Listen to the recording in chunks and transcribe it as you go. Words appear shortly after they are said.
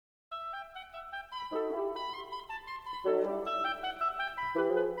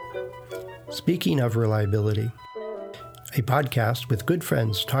Speaking of reliability, a podcast with good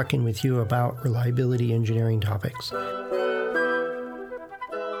friends talking with you about reliability engineering topics.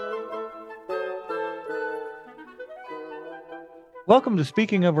 Welcome to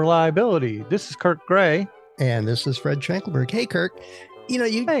Speaking of Reliability. This is Kirk Gray. And this is Fred Schenkelberg. Hey, Kirk. You know,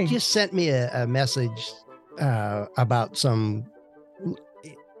 you just sent me a message about some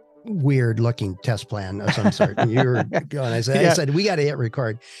weird looking test plan of some sort. And you were going, I said, we got to hit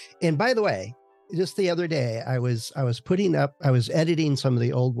record. And by the way, just the other day, I was editing some of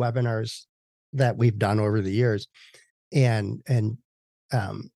the old webinars that we've done over the years. And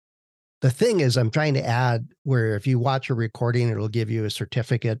the thing is, I'm trying to add where if you watch a recording, it'll give you a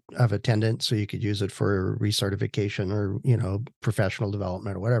certificate of attendance, so you could use it for recertification or, professional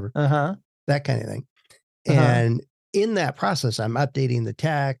development or whatever, that kind of thing. And in that process, I'm updating the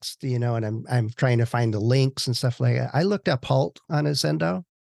text, and I'm trying to find the links and stuff like that. I looked up HALT on Ascendo.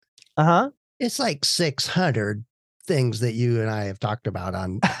 It's like 600 things that you and I have talked about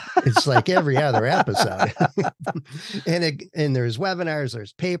on. It's like every other episode. and there's webinars,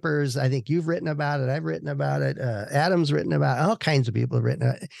 there's papers. I think you've written about it. I've written about it. Adam's written about it. All kinds of people have written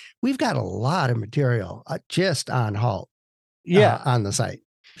about it. We've got a lot of material just on HALT. On the site.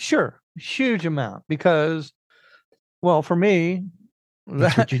 Sure. Huge amount, because, well, for me,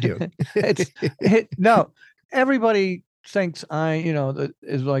 that's what you do. No, everybody thinks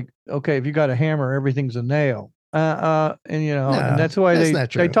is like, okay, if you got a hammer, everything's a nail. And that's why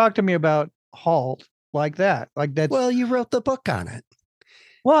they talk to me about HALT like that. Like that's, well, you wrote the book on it.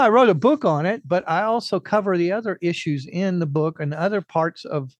 Well, I wrote a book on it, but I also cover the other issues in the book and other parts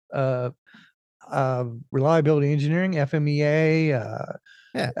of reliability engineering, FMEA,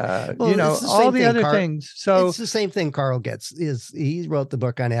 all the other things. So it's the same thing Carl gets. He wrote the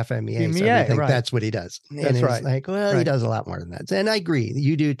book on FMEA, so I think that's what he does. And that's right. Like, well, he does a lot more than that. And I agree,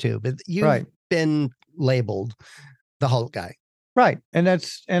 you do too. But you've been labeled the HALT guy, right? And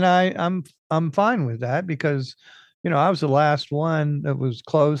I'm fine with that, because I was the last one that was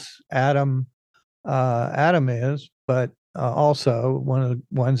close. Adam is, but also one of the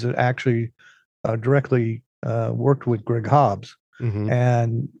ones that actually directly worked with Greg Hobbs.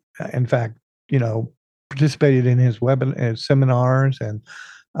 And in fact, participated in his seminars and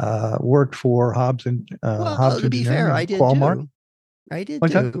worked for Hobbs and Hobbs. To be fair, I did Walmart. Too. I did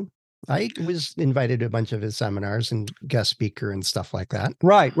too. I was invited to a bunch of his seminars and guest speaker and stuff like that.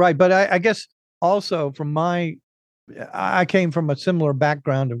 Right. But I guess also I came from a similar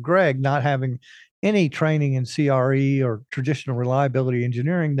background of Greg, not having any training in CRE or traditional reliability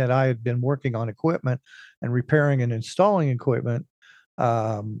engineering, that I had been working on equipment and repairing and installing equipment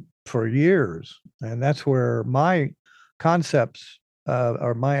for years. And that's where my concepts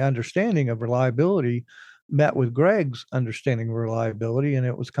or my understanding of reliability met with Greg's understanding of reliability. And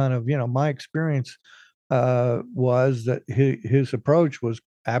it was kind of, my experience was that his approach was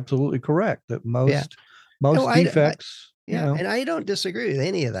absolutely correct, that most defects. And I don't disagree with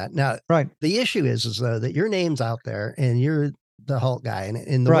any of that. Now, the issue is though that your name's out there and you're the HALT guy,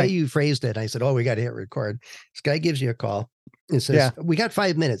 and the way you phrased it, I said, "Oh, we got to hit record." This guy gives you a call and says, "We got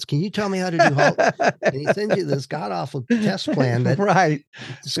 5 minutes. Can you tell me how to do HALT?" And he sends you this god awful test plan that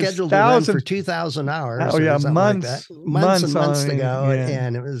scheduled to run for 2,000 hours. Oh yeah, months and months to go,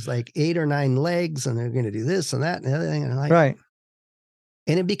 and it was like 8 or 9 legs, and they're going to do this and that and the other thing, and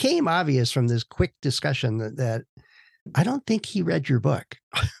and it became obvious from this quick discussion that I don't think he read your book.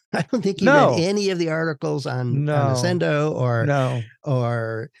 I don't think he read any of the articles on Ascendo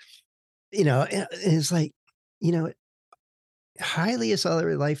or it's like, highly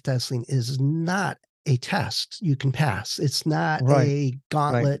accelerated life testing is not a test you can pass. It's not a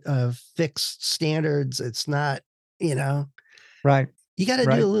gauntlet of fixed standards. It's not, You got to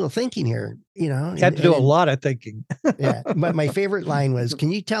do a little thinking here, You have to do a lot of thinking. But my favorite line was,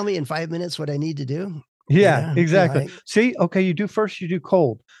 "Can you tell me in 5 minutes what I need to do?" Yeah, exactly. See, okay, you do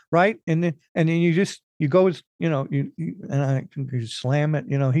cold, right? And then you go, you slam it,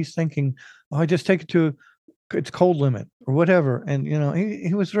 he's thinking, "Oh, I just take it to its cold limit or whatever." And,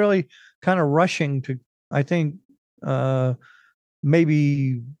 he was really kind of rushing to, I think,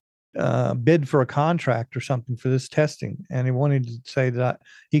 maybe bid for a contract or something for this testing. And he wanted to say that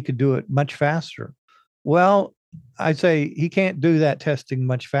he could do it much faster. Well, I say he can't do that testing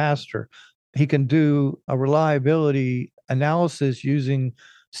much faster. He can do a reliability analysis using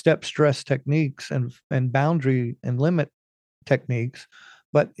step stress techniques and boundary and limit techniques,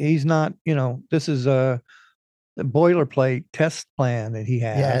 but he's not, this is the boilerplate test plan that he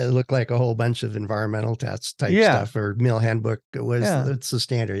Yeah, it has. looked like a whole bunch of environmental test type Yeah. stuff, or mill handbook. Yeah. It's the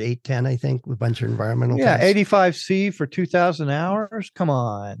standard 810, I think, with a bunch of environmental Yeah. tests. 85C for 2,000 hours. Come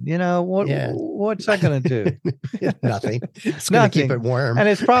on. Yeah. What's that going to do? Nothing. It's going to keep it Nothing. warm. And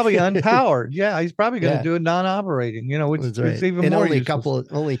it's probably unpowered. Yeah. He's probably going to Yeah, do it non-operating, which that's is right. even And more only useless.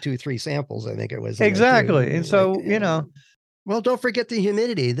 only 2, 3 samples, I think it was in there too. Exactly. And Like, so, well, don't forget the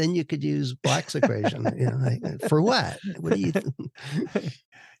humidity. Then you could use Black's equation. Like, for what? What do you?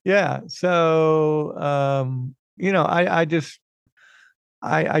 yeah. So, I just,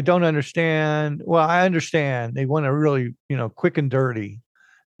 I don't understand. Well, I understand they want to really, quick and dirty,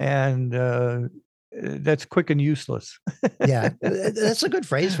 and that's quick and useless. Yeah, that's a good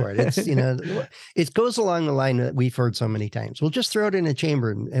phrase for it. It's it goes along the line that we've heard so many times. We'll just throw it in a chamber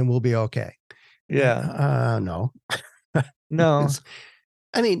and we'll be okay. Yeah. No. No.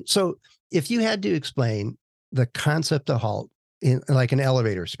 I mean, so if you had to explain the concept of HALT in like an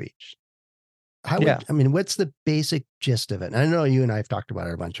elevator speech, what's the basic gist of it? And I know you and I have talked about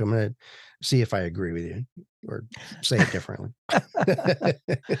it a bunch. I'm going to see if I agree with you or say it differently.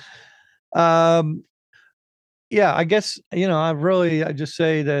 Yeah, I guess, I just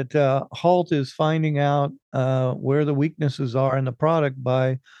say that HALT is finding out where the weaknesses are in the product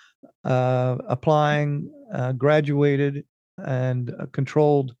by applying graduated and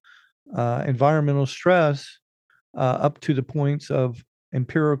controlled environmental stress up to the points of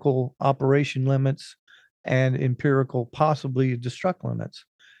empirical operation limits and empirical possibly destruct limits.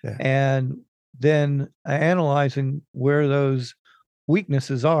 Yeah. And then analyzing where those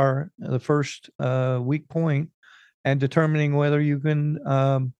weaknesses are, the first weak point, and determining whether you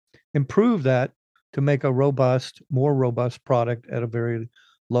can improve that to make a more robust product at a very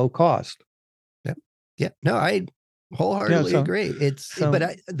low cost. Yeah. Yeah. No, I wholeheartedly agree.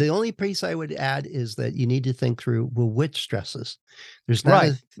 But the only piece I would add is that you need to think through, well, which stresses? There's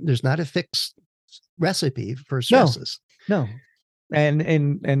not a fixed recipe for stresses. No.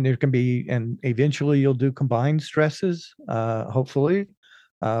 And there can be, and eventually you'll do combined stresses, hopefully,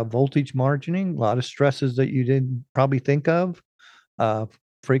 voltage margining, a lot of stresses that you didn't probably think of,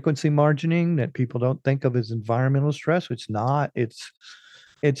 frequency margining that people don't think of as environmental stress. It's not. It's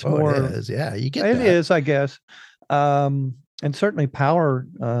more. It is. Yeah, you get it that. It is, I guess, and certainly power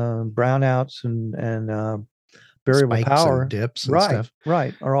brownouts and variable spikes power and dips and stuff.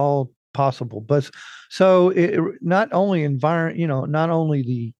 Right, are all possible. But so it not only not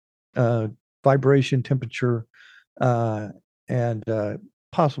only the vibration, temperature, and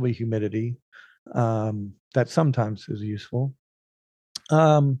possibly humidity, that sometimes is useful.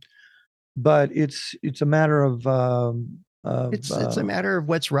 But it's a matter of it's a matter of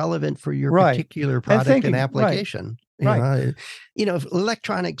what's relevant for your right. particular product and application. Right.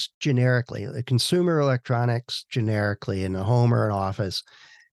 Electronics generically, consumer electronics generically in a home or an office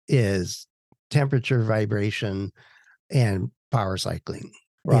is temperature, vibration, and power cycling,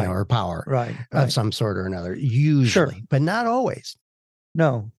 or power of some sort or another, usually, but not always.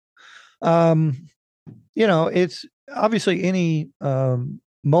 No. It's obviously any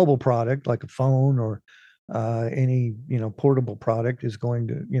mobile product like a phone or any portable product is going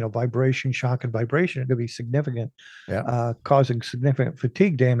to vibration, shock, and vibration. It could be significant, causing significant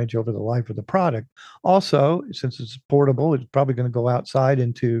fatigue damage over the life of the product. Also, since it's portable, it's probably going to go outside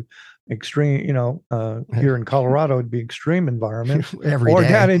into extreme. Here in Colorado, it'd be extreme environments, or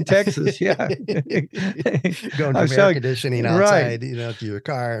down in Texas, going from air conditioning outside, to your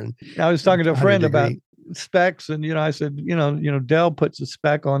car. And I was talking to a friend about specs, and I said, Dell puts a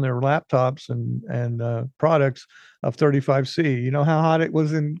spec on their laptops and products of 35C. You know how hot it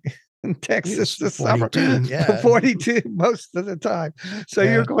was in Texas this 42, summer? 42 most of the time. So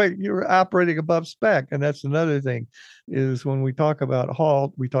you're operating above spec, and that's another thing. Is when we talk about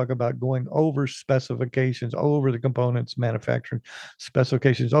HALT, we talk about going over specifications, over the components manufacturing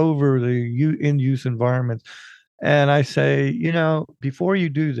specifications, over the in-use environments. And I say, before you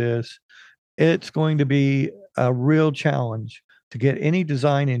do this, it's going to be a real challenge to get any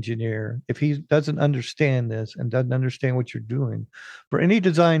design engineer, if he doesn't understand this and doesn't understand what you're doing, for any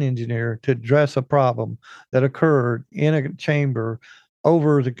design engineer to address a problem that occurred in a chamber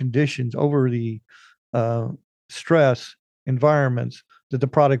over the conditions, over the stress environments that the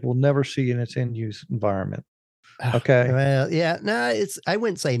product will never see in its end use environment. Okay. Well, yeah, no, I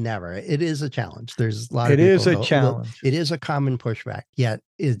wouldn't say never. It is a challenge. There's a lot of people. It is a challenge. It is a common pushback. Yet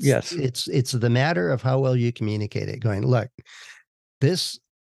it's the matter of how well you communicate it. Going, look, this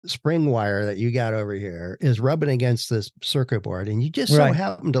spring wire that you got over here is rubbing against this circuit board, and you just so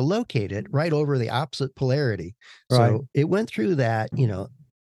happen to locate it right over the opposite polarity. So it went through that,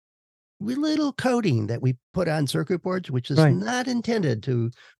 little coating that we put on circuit boards, which is Right. not intended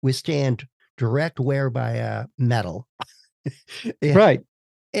to withstand direct wear by metal. Yeah. Right.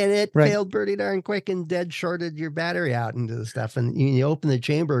 And it Right. failed pretty darn quick and dead shorted your battery out into the stuff. And you open the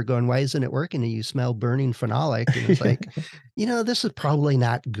chamber going, why isn't it working? And you smell burning phenolic. And it's like, this is probably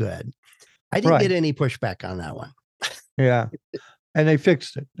not good. I didn't get Right. any pushback on that one. Yeah. And they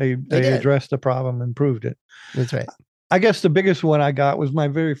fixed it. They did. addressed the problem, improved it. That's right. I guess the biggest one I got was my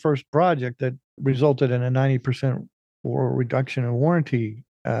very first project that resulted in a 90% reduction in warranty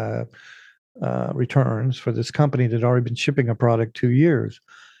returns for this company that had already been shipping a product 2 years.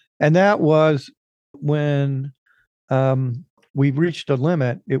 And that was when we reached a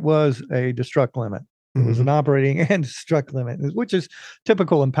limit. It was a destruct limit. It was an operating and destruct limit, which is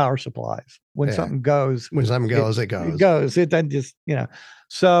typical in power supplies. When something goes, it goes. It goes. It doesn't just,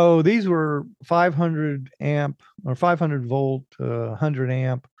 So these were 500 amp or 500 volt, 100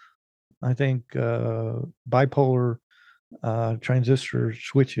 amp, I think, bipolar transistor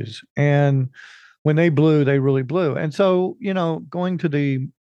switches. And when they blew, they really blew. And so, going to the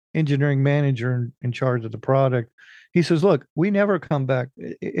engineering manager in charge of the product, he says, look, we never come back.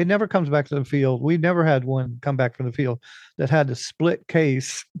 It never comes back to the field. We've never had one come back from the field that had the split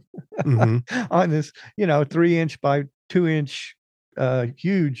case on this, 3-inch by 2-inch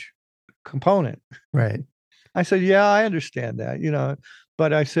huge component. Right. I said, yeah, I understand that,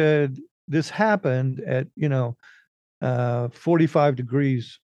 but I said, this happened at, 45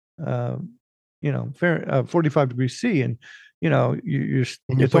 degrees, 45 degrees C. And, you're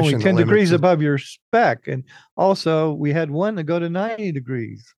it's only 10 degrees above your spec. And also we had one to go to 90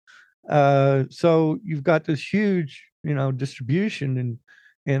 degrees. So you've got this huge, distribution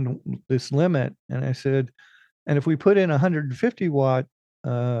in this limit. And I said, and if we put in 150 watt,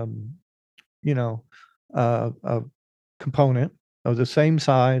 a component of the same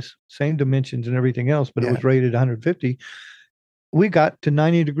size, same dimensions and everything else, but it was rated 150, we got to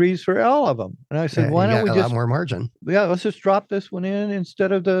 90 degrees for all of them. And I said, why don't we just, a lot more margin? Yeah, let's just drop this one in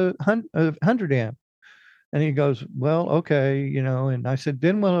instead of the 100 amp. And he goes, well, okay, and I said,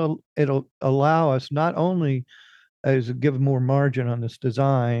 then it'll allow us not only as give more margin on this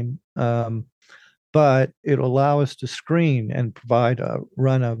design, but it'll allow us to screen and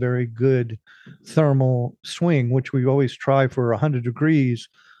run a very good thermal swing, which we always try for 100 degrees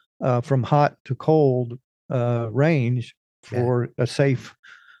from hot to cold range for a safe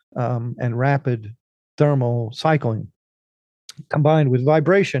and rapid thermal cycling combined with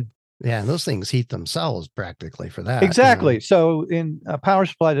vibration. Yeah, those things heat themselves practically for that. Exactly. So in a power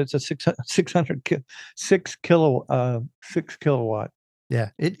supply, that's a 6 kilowatt. Yeah,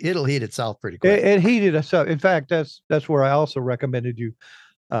 it'll heat itself pretty quick. It heated itself. In fact, that's where I also recommended you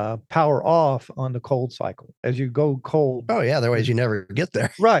power off on the cold cycle as you go cold. Oh yeah, otherwise you never get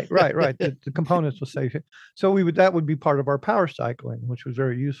there. Right. The components will stay. So that would be part of our power cycling, which was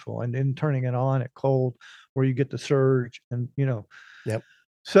very useful. And then turning it on at cold, where you get the surge, and Yep.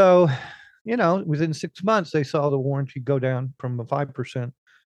 So, within 6 months they saw the warranty go down from a 5%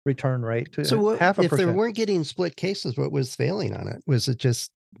 return rate to half a percent. If they weren't getting split cases, what was failing on it? Was it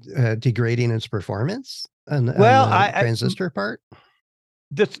just degrading its performance on the transistor part?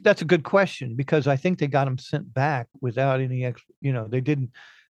 That's a good question, because I think they got them sent back without any they didn't,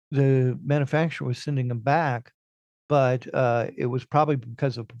 the manufacturer was sending them back, but it was probably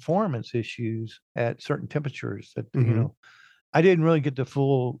because of performance issues at certain temperatures that, I didn't really get the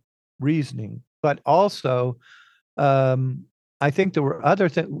full reasoning. But also, I think there were other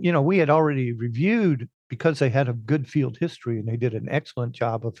things, we had already reviewed, because they had a good field history and they did an excellent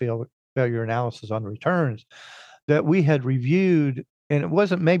job of failure analysis on returns, that we had reviewed. And it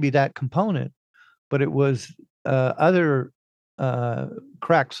wasn't maybe that component, but it was other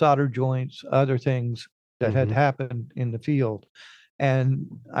cracked solder joints, other things that had happened in the field. And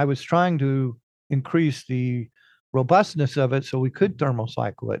I was trying to increase the robustness of it so we could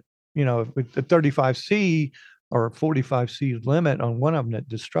thermocycle it. With the 35C or 45C limit on one of them that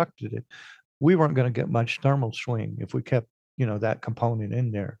destructed it, we weren't going to get much thermal swing if we kept, that component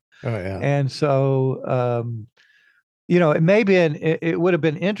in there. Oh, yeah. And so, it would have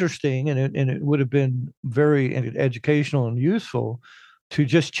been interesting, and it would have been very educational and useful to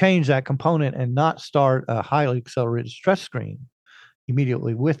just change that component and not start a highly accelerated stress screen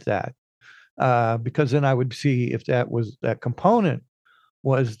immediately with that, because then I would see if that component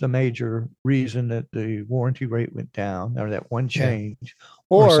was the major reason that the warranty rate went down, or that one change,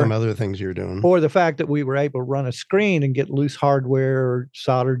 or some other things you're doing, or the fact that we were able to run a screen and get loose hardware,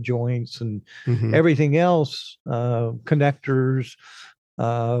 solder joints, and everything else, connectors,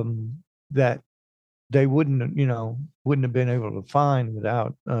 that they wouldn't have been able to find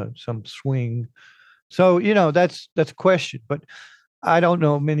without some swing. So, that's a question, but I don't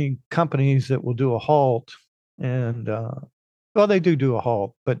know many companies that will do a halt. And well, they do a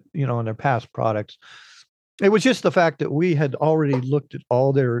halt, but on their past products, it was just the fact that we had already looked at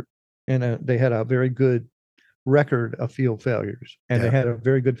all their, and they had a very good record of field failures, and they had a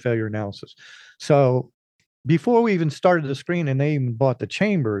very good failure analysis. So before we even started the screen and they even bought the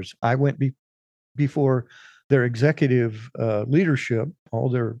chambers, I went before their executive leadership, all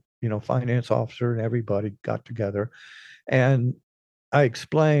their finance officer and everybody got together, and I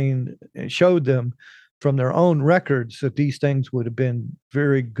explained and showed them from their own records that these things would have been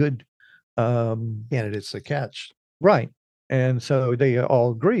very good candidates to catch. Right. And so they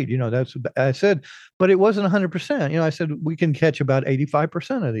all agreed, that's, I said, but it wasn't 100%. I said, we can catch about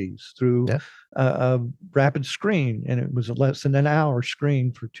 85% of these through a rapid screen. And it was less than an hour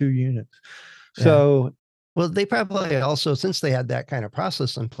screen for 2 units. So, well, they probably also, since they had that kind of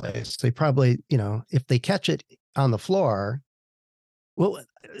process in place, they probably, if they catch it on the floor, well,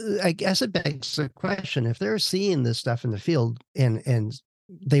 I guess it begs the question, if they're seeing this stuff in the field and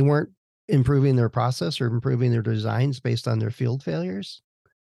they weren't improving their process or improving their designs based on their field failures,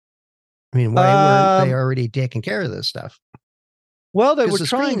 I mean, why weren't they already taking care of this stuff? Well, they were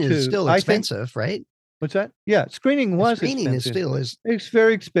trying to. Is still expensive, right? What's that? Yeah, screening was screening expensive. It's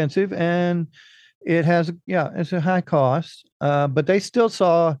very expensive, and it has it's a high cost. But they still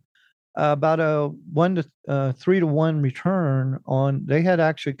saw about a 1 to 3 to 1 return on. They had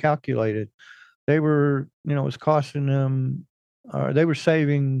actually calculated. They were, it was costing them. They were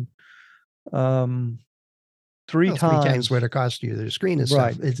saving 3 times what it cost you the screen and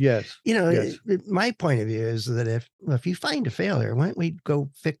right. stuff. Yes. My point of view is that if you find a failure, why don't we go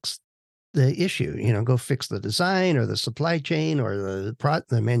fix the issue? Go fix the design or the supply chain or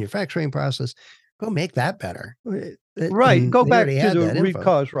the manufacturing process. Go make that better. Right. Go back to the root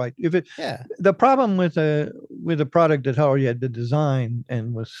cause. Right. If it, the problem with a product that already had been designed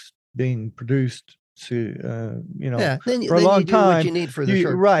and was being produced to, for a long time, what you need for the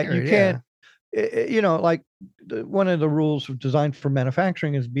short period, you can't. Like one of the rules of design for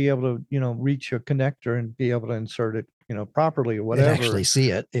manufacturing is be able to, reach a connector and be able to insert it, properly or whatever. And actually see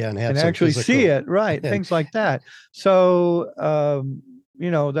it. Yeah. And actually see it. Right. Things like that. So,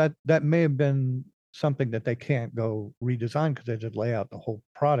 that may have been something that they can't go redesign because they just lay out the whole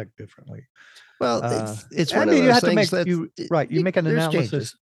product differently. Well, it's one of those things that you make an analysis.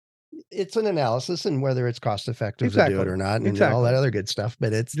 Changes. It's an analysis and whether it's cost effective to do it or not, and all that other good stuff.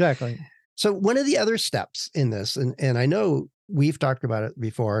 But it's So one of the other steps in this, and I know we've talked about it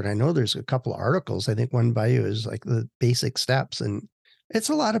before, and I know there's a couple of articles. I think one by you is like the basic steps, and it's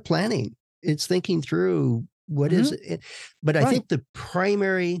a lot of planning. It's thinking through what is it. But I think the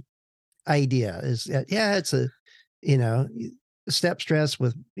primary idea is that, it's a, step stress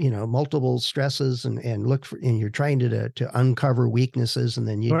with, multiple stresses and look for, and you're trying to uncover weaknesses, and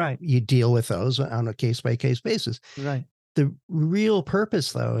then you deal with those on a case by case basis. Right. The real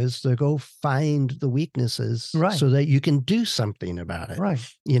purpose, though, is to go find the weaknesses so that you can do something about it. Right.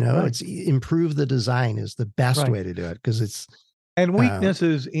 It's improve the design is the best way to do it, because it's and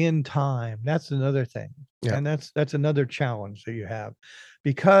weaknesses in time. That's another thing. Yeah. And that's another challenge that you have,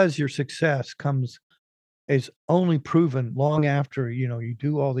 because your success is only proven long after, you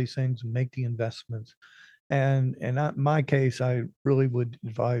do all these things and make the investments. And in my case, I really would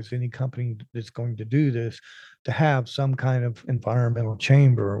advise any company that's going to do this to have some kind of environmental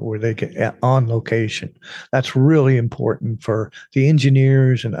chamber where they get on location. That's really important for the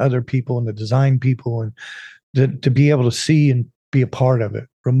engineers and other people and the design people, and to be able to see and be a part of it.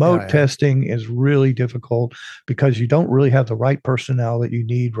 Remote testing is really difficult because you don't really have the right personnel that you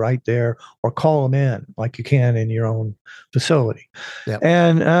need right there, or call them in like you can in your own facility. Yep.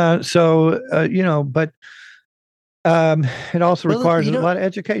 And but it also requires a lot of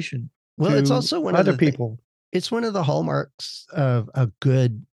education. Well, it's also one of other the people. It's one of the hallmarks of a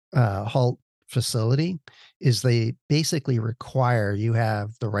good HALT facility is they basically require you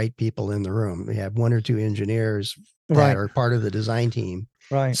have the right people in the room. You have 1 or 2 engineers that are part of the design team,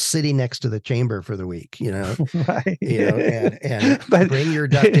 sitting next to the chamber for the week, and bring your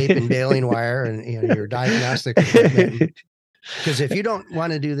duct tape and baling wire and your diagnostic equipment. Because if you don't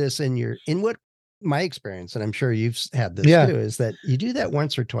want to do this in what my experience, and I'm sure you've had this too, is that you do that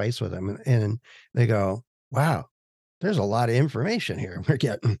once or twice with them and they go, wow, there's a lot of information here we're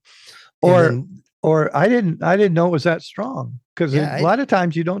getting. Or I didn't know it was that strong, because a lot of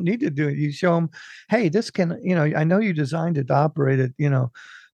times you don't need to do it. You show them, hey, this can, I know you designed it to operate at,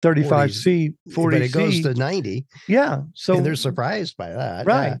 35C, 40C. But it goes to 90. Yeah. So and they're surprised by that.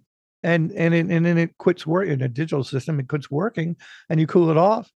 Right. and then it quits working in a digital system. It quits working, and you cool it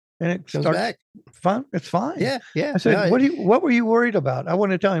off, and it Comes starts back. fine. It's fine. Yeah, yeah. I said, No, what were you worried about? I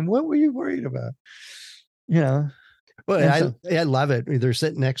want to tell him, what were you worried about? You know, well, and so I love it. They're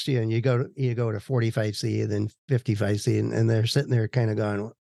sitting next to you, and you go to 45C, then 55C, and they're sitting there kind of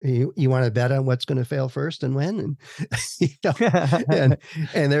going, you want to bet on what's going to fail first and when, and you know,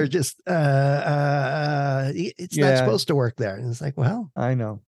 and they're just it's not supposed to work there, and it's like, well, I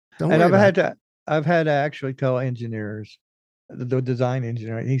know, don't and worry about I've had to actually tell engineers, the design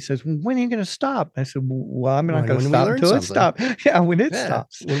engineer, and he says, when are you going to stop? I said, well, I'm not going to stop until it stops. Yeah, when it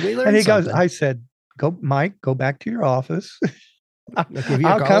stops. When we learn and he something. goes, I said, go, Mike, go back to your office. I'll give you a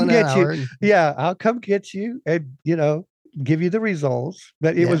I'll call come in an get hour. you. Yeah, I'll come get you and, you know, give you the results.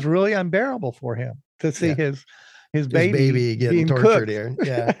 But it was really unbearable for him to see his baby getting being tortured cooked. here.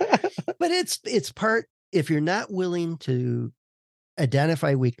 Yeah. But it's part, if you're not willing to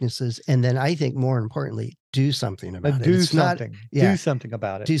identify weaknesses, and then I think more importantly, do something about it. Do something. Do something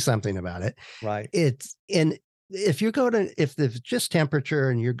about it. Do something about it. Right. And if you go to, if it's just temperature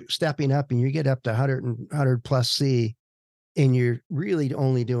and you're stepping up and you get up to 100 plus C, and you're really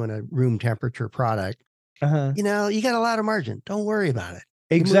only doing a room temperature product, you know, you got a lot of margin. Don't worry about it.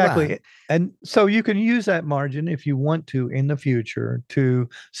 Exactly. And so you can use that margin if you want to in the future to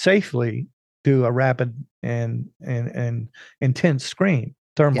safely do a rapid and intense screen,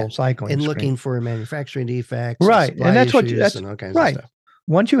 thermal cycling and screen. Looking for manufacturing defects, right? And that's what that's and all kinds right. of stuff.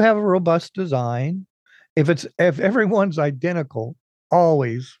 Once you have a robust design, if everyone's identical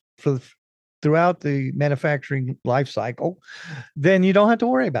always throughout the manufacturing life cycle, then you don't have to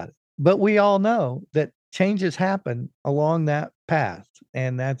worry about it. But we all know that changes happen along that path,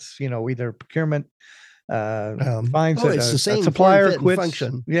 and that's, you know, either procurement finds that it's the same a supplier quits.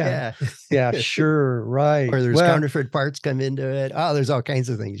 Function. Yeah, sure, right. Or there's counterfeit parts come into it. Oh, there's all kinds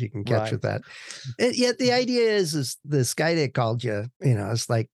of things you can catch with that. Yet the idea is this guy that called you, you know, it's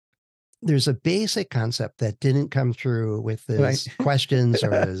like, there's a basic concept that didn't come through with his questions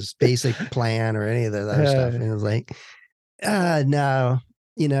or his basic plan or any of the other stuff. And it was like, no,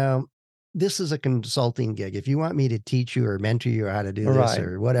 you know, this is a consulting gig. If you want me to teach you or mentor you how to do this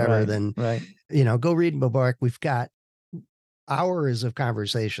or whatever, then, you know, go read my book. We've got hours of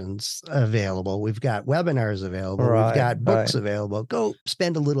conversations available. We've got webinars available. We've got books available. Go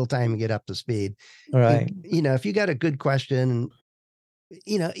spend a little time and get up to speed. You know, if you got a good question,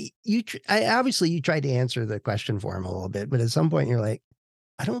 you know, obviously you tried to answer the question for him a little bit, but at some point you're like,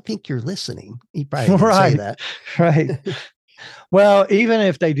 I don't think you're listening. He probably didn't say that. Right. Well, even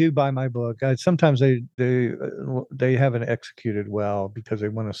if they do buy my book, sometimes they haven't executed well because they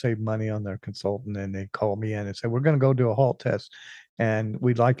want to save money on their consultant, and they call me in and say, we're going to go do a HALT test, and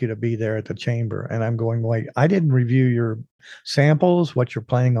we'd like you to be there at the chamber. And I'm going, wait, I didn't review your samples, what you're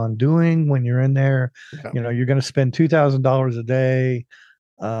planning on doing when you're in there. You know, you're going to spend $2,000 a day.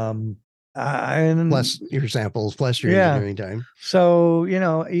 And plus your samples, plus your engineering time. So, you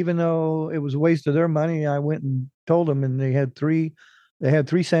know, even though it was a waste of their money, I went and told them, and they had three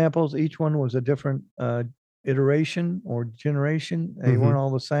samples. Each one was a different iteration or generation. They weren't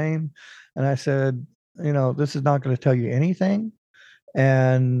all the same. And I said, you know, this is not going to tell you anything.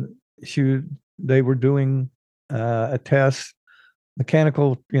 And they were doing a test,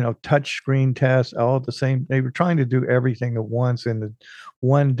 mechanical, you know, touch screen tests, all at the same. They were trying to do everything at once in the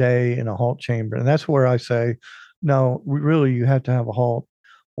one day in a HALT chamber. And that's where I say, no, really, you have to have a HALT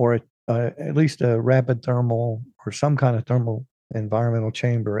or at least a rapid thermal or some kind of thermal environmental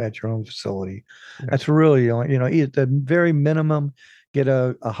chamber at your own facility. That's really, you know, at the very minimum, get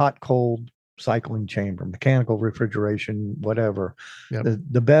a hot cold cycling chamber, mechanical refrigeration, whatever.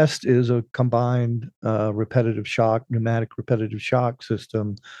 The best is a combined repetitive shock, pneumatic repetitive shock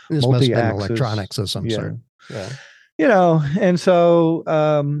system. This must have been electronics of some sort. You know, and so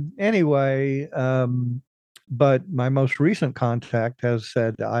anyway, but my most recent contact has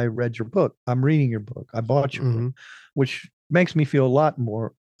said, I read your book. I'm reading your book. I bought your book, which makes me feel a lot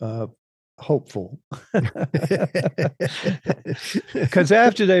more hopeful. Because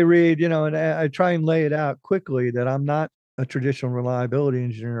after they read, you know, and I try and lay it out quickly that I'm not a traditional reliability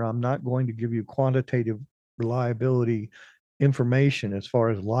engineer. I'm not going to give you quantitative reliability information as far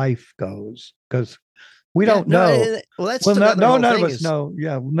as life goes, because we don't know. Well, that's none of us know.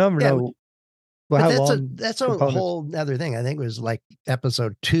 Yeah, we'll never know. But that's a whole other thing. I think it was like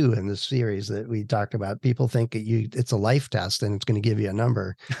episode 2 in this series that we talked about. People think it's a life test and it's going to give you a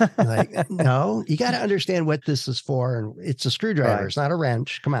number. Like, no, you got to understand what this is for. And it's a screwdriver. It's not a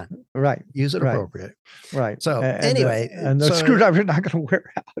wrench. Come on. Use it appropriate. So anyway. And the screwdriver's not going to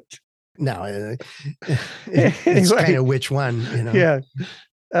wear out. No, it's kind of which one, you know.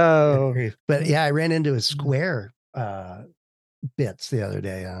 Oh, But yeah, I ran into a square bits the other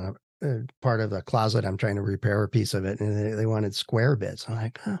day on part of a closet. I'm trying to repair a piece of it, and they wanted square bits. I'm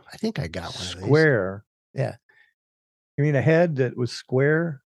like, oh, I think I got one of these. square. Yeah. You mean a head that was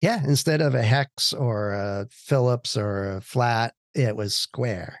square? Yeah. Instead of a hex or a Phillips or a flat, it was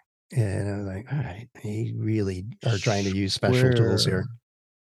square. And I was like, all right, you really are trying to use special tools here.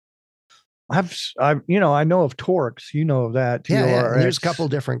 I know of Torx. You know of that, Yeah, yeah. And there's a TRX. couple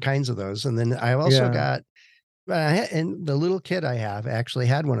different kinds of those. And then I've also Yeah, got, and the little kid I have actually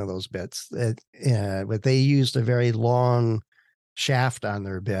had one of those bits, but they used a very long shaft on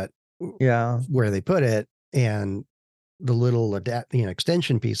their bit yeah. where they put it, and the little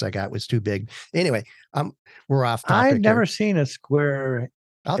extension piece I got was too big. Anyway, we're off I've topic here. never seen a square.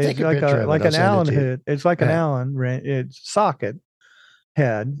 I'll It's take a like picture a of it. like I'll an send it Allen to you. head. It's like an Allen it's socket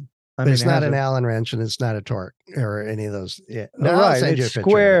head. I But mean, it's it not has an a Allen wrench and it's not a torque or any of those. Yeah. No, I'll right. send you It's a picture of it.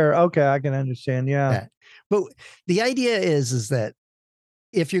 square. Okay, I can understand. Yeah. Yeah. But the idea is that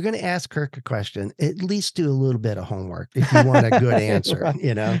if you're going to ask Kirk a question, at least do a little bit of homework if you want a good answer.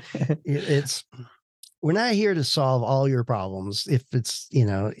 It's we're not here to solve all your problems. If it's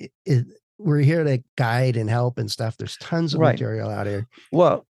we're here to guide and help and stuff. There's tons of Right. material out here.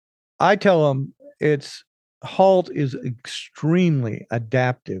 Well, I tell them HALT is extremely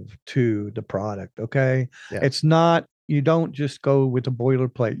adaptive to the product. Okay. Yeah. It's not, you don't just go with the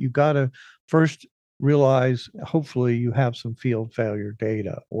boilerplate. You got to first realize, hopefully, you have some field failure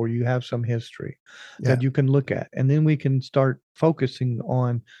data or you have some history that you can look at. And then we can start focusing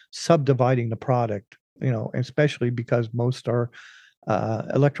on subdividing the product, especially because most are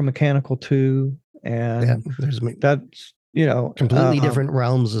electromechanical too. And there's that's, completely different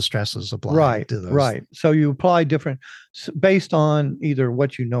realms of stresses apply right to those. Right, so you apply different based on either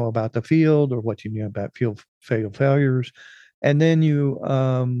what you know about the field or what you know about field failures, and then you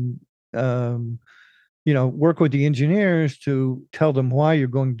work with the engineers to tell them why you're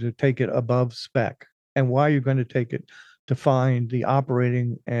going to take it above spec and why you're going to take it to find the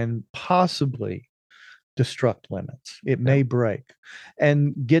operating and possibly destruct limits. It may break,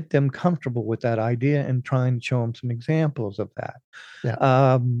 and get them comfortable with that idea and try and show them some examples of that.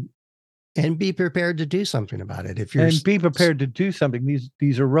 Yeah. And be prepared to do something about it. And be prepared to do something.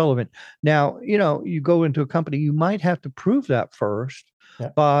 These are relevant. Now, you go into a company, you might have to prove that first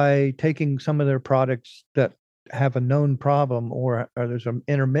by taking some of their products that have a known problem or there's an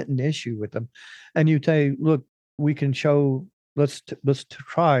intermittent issue with them, and you say, look, we can show, let's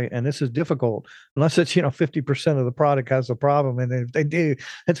try, and this is difficult unless it's 50% of the product has a problem, and if they do,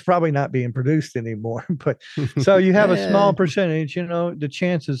 it's probably not being produced anymore. But so you have a small percentage, the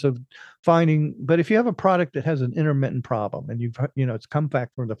chances of finding. But if you have a product that has an intermittent problem and it's come back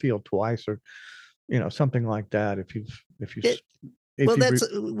from the field twice or something like that,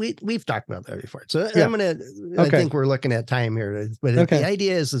 we've talked about that before, so I think we're looking at time here, but the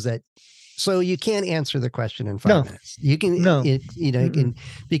idea is that so you can't answer the question in 5 minutes. You can, you can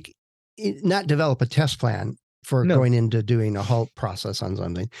not develop a test plan for going into doing a HALT process on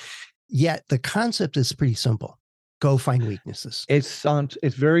something. Yet the concept is pretty simple. Go find weaknesses. It's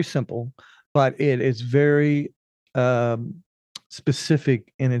very simple, but it is very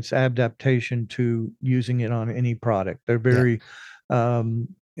specific in its adaptation to using it on any product. They're very, and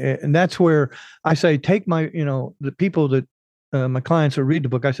that's where I say, take the people that my clients will read the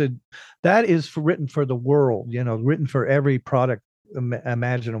book. I said, that is written for the world, written for every product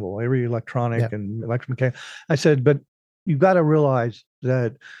imaginable, every electronic and electromechanical. I said, but you've got to realize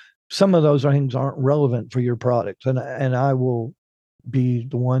that some of those things aren't relevant for your products. And I will be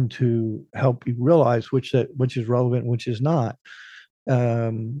the one to help you realize which is relevant, which is not,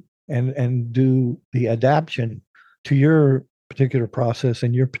 and do the adaptation to your particular process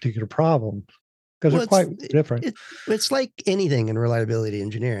and your particular problem. Because they're quite different. It's like anything in reliability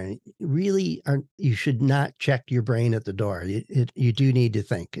engineering. Really, you should not check your brain at the door. You do need to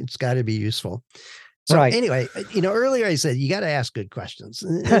think. It's got to be useful. So anyway, earlier I said you got to ask good questions.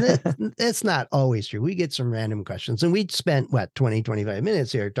 And that's not always true. We get some random questions, and we spent 20, 25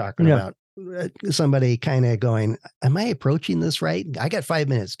 minutes here talking about somebody kind of going, am I approaching this right? I got 5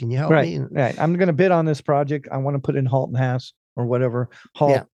 minutes. Can you help me? Right. I'm going to bid on this project. I want to put in HALT and HAS or whatever.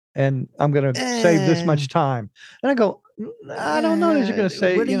 HALT. And I'm going to save this much time. And I go, I don't know that you're going to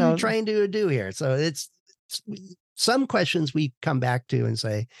say, what are you trying to do here? So it's some questions we come back to and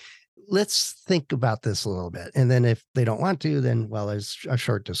say, let's think about this a little bit. And then if they don't want to, then, well, there's a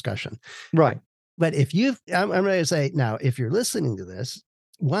short discussion. Right. But if I'm going to say now, if you're listening to this,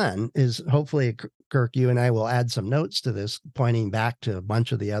 one is hopefully Kirk, you and I will add some notes to this, pointing back to a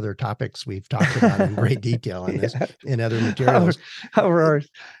bunch of the other topics we've talked about in great detail in this, in other materials. Over our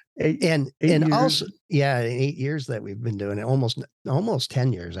eight and also, years. 8 years that we've been doing it, almost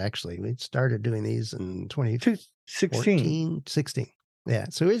 10 years, actually. We started doing these in 2016. 16. Yeah.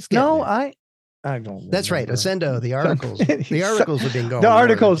 So it's getting No, there. I don't. That's right. remember. Ascendo, the articles have been going. The more than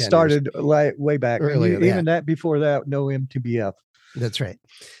articles 10 years. started way back. Earlier, Even that before that, no MTBF. That's right.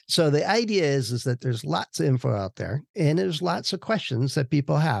 So the idea is that there's lots of info out there, and there's lots of questions that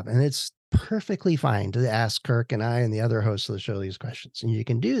people have, and it's perfectly fine to ask Kirk and I and the other hosts of the show these questions. And you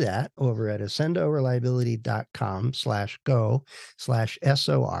can do that over at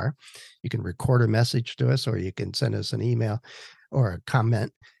ascendoreliability.com/go/SOR. You can record a message to us, or you can send us an email or a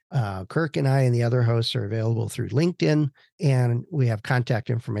comment. Kirk and I and the other hosts are available through LinkedIn, and we have contact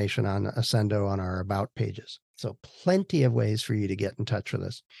information on Ascendo on our About pages. So plenty of ways for you to get in touch with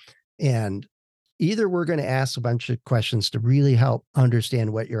us. And either we're going to ask a bunch of questions to really help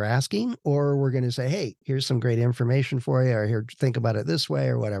understand what you're asking, or we're going to say, hey, here's some great information for you, or here, think about it this way,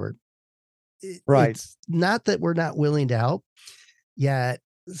 or whatever. Right. It's not that we're not willing to help, yet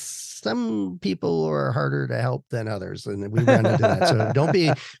some people are harder to help than others, and we run into that. So don't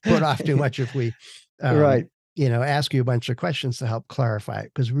be put off too much if we, ask you a bunch of questions to help clarify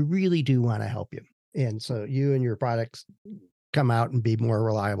it, because we really do want to help you. And so you and your products come out and be more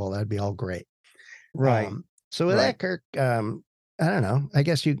reliable. That'd be all great. Right. So with that, Kirk, I don't know. I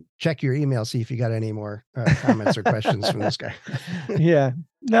guess you check your email, see if you got any more comments or questions from this guy. Yeah.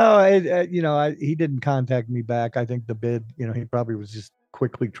 No, he didn't contact me back. I think the bid, he probably was just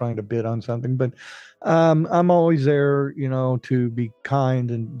quickly trying to bid on something, but I'm always there, to be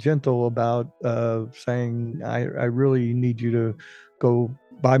kind and gentle about saying, I really need you to go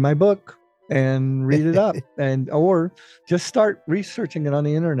buy my book and read it up, or just start researching it on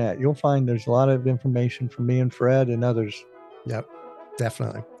the internet. You'll find there's a lot of information from me and Fred and others. Yep,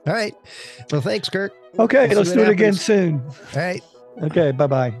 definitely. All right. Well, thanks, Kirk. Okay, let's do it again soon. All right. Okay,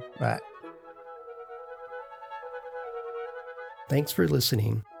 bye-bye. Bye. Thanks for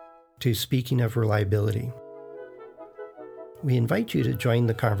listening to Speaking of Reliability. We invite you to join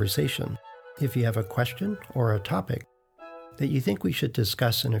the conversation. If you have a question or a topic that you think we should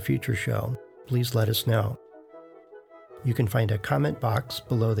discuss in a future show, please let us know. You can find a comment box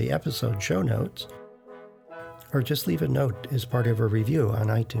below the episode show notes, or just leave a note as part of a review on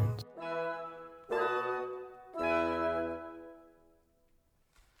iTunes.